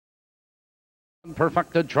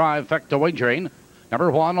Perfected trifecta wagering. Number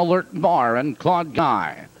 1, Alert Bar and Claude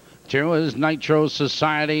Guy. 2 is Nitro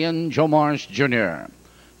Society and Joe Marsh Jr.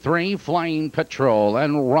 3, Flying Patrol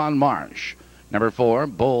and Ron Marsh. Number 4,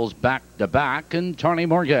 Bulls Back to Back and Tony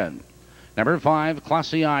Morgan. Number 5,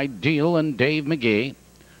 Classy Ideal and Dave McGee.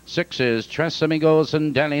 6 is Tres Amigos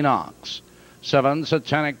and Danny Knox. 7,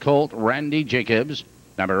 Satanic Colt, Randy Jacobs.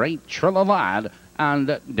 Number 8, Trillalad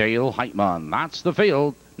and Dale Heitman. That's the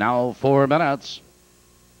field. Now 4 minutes.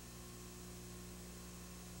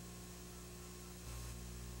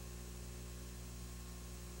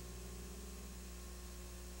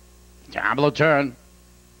 Tableau turn.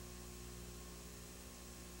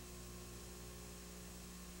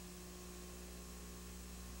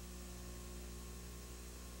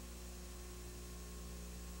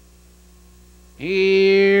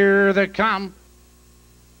 Here they come.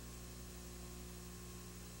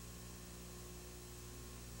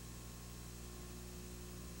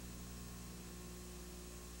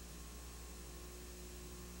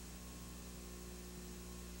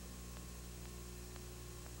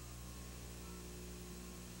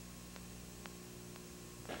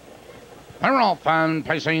 They're off and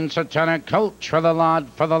pacing Satanic Colt. For the lad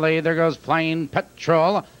for the lead. There goes Flying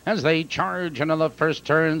Patrol as they charge into the first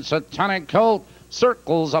turn. Satanic Colt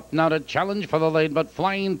circles up now to challenge for the lead, but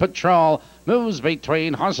Flying Patrol moves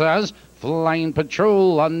between horses. Flying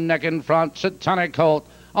Patrol on neck in front. Satanic Colt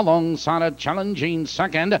alongside a challenging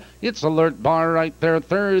second. It's Alert Bar right there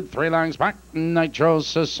third. 3 lengths back. Nitro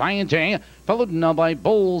Society followed now by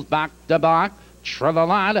Bulls Back to Back.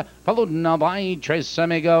 Trillalad, followed now by Tres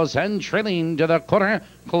Amigos, and trailing to the quarter,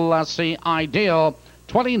 Classy Ideal.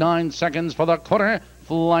 29 seconds for the quarter.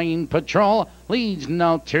 Flying Patrol leads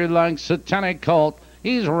now 2 lengths. Satanic Colt,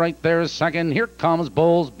 he's right there second. Here comes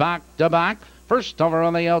Bulls Back to Back. First over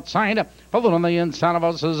on the outside, followed on the inside of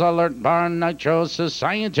us is Alert Bar, Nitro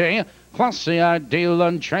Society, Classy Ideal,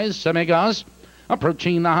 and Tres Amigos.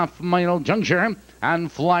 Approaching the half-mile juncture,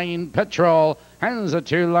 and Flying Patrol has a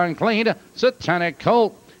 2-length lead. Satanic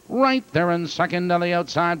Colt right there in second on the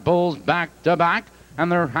outside. Bulls Back to Back,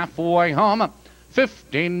 and they're halfway home.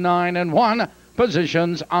 59-1.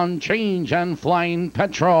 Positions unchanged, and Flying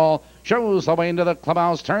Patrol shows the way into the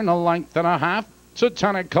clubhouse turn, a length and a half.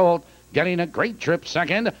 Satanic Colt getting a great trip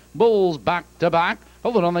second. Bulls Back to Back,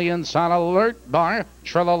 followed on the inside. Alert Bar,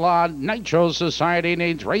 Trillalad, Nitro Society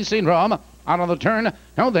needs racing room. Out of the turn,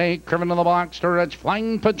 now they curve into the box to reach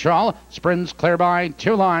Flying Patrol. Sprints clear by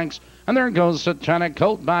 2 lengths. And there goes Satanic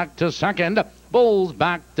Colt back to second. Bulls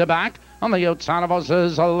Back to Back. On the outside of us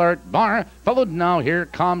is Alert Bar. Followed now, here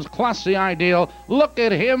comes Classy Ideal. Look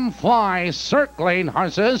at him fly, circling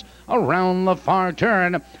horses around the far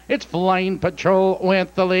turn. It's Flying Patrol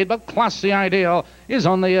with the lead, but Classy Ideal is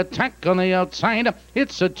on the attack on the outside.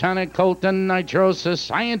 It's Satanic Colt and Nitro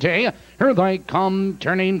Society. Here they come,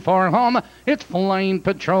 turning for home. It's Flying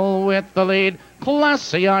Patrol with the lead.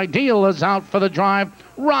 Classy Ideal is out for the drive.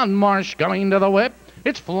 Ron Marsh going to the whip.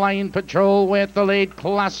 It's Flying Patrol with the lead.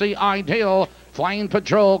 Classy Ideal. Flying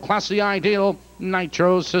Patrol, Classy Ideal,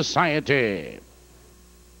 Nitro Society.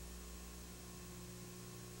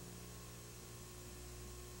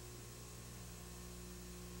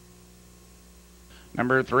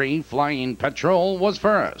 Number 3, Flying Patrol, was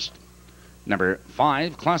first. Number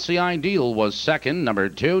 5, Classy Ideal, was second. Number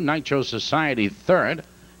 2, Nitro Society, third.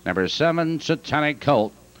 Number 7, Satanic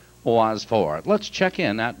Colt, was fourth. Let's check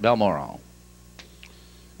in at Balmoral.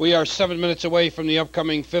 We are 7 minutes away from the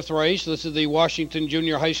upcoming 5th race. This is the Washington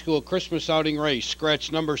Junior High School Christmas outing race.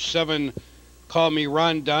 Scratch number 7, Call Me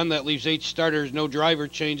Rondon. That leaves 8 starters, no driver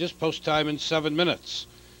changes. Post time in 7 minutes.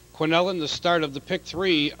 Quinellen, the start of the pick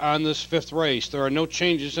 3 on this 5th race. There are no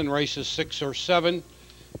changes in races 6 or 7.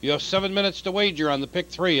 You have 7 minutes to wager on the pick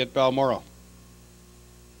 3 at Balmoral.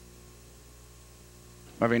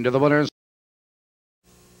 Moving to the winners.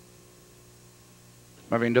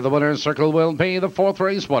 Moving to the winner's circle will be the 4th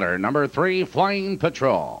race winner, number 3, Flying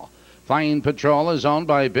Patrol. Flying Patrol is owned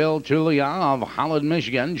by Bill Tulia of Holland,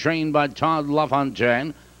 Michigan, trained by Todd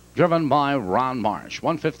LaFontaine, driven by Ron Marsh.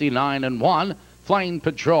 159-1. Flying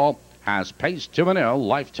Patrol has paced to a new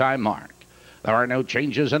lifetime mark. There are no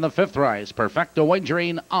changes in the 5th race. Perfecto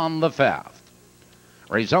wagering on the 5th.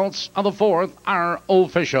 Results of the 4th are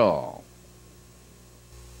official.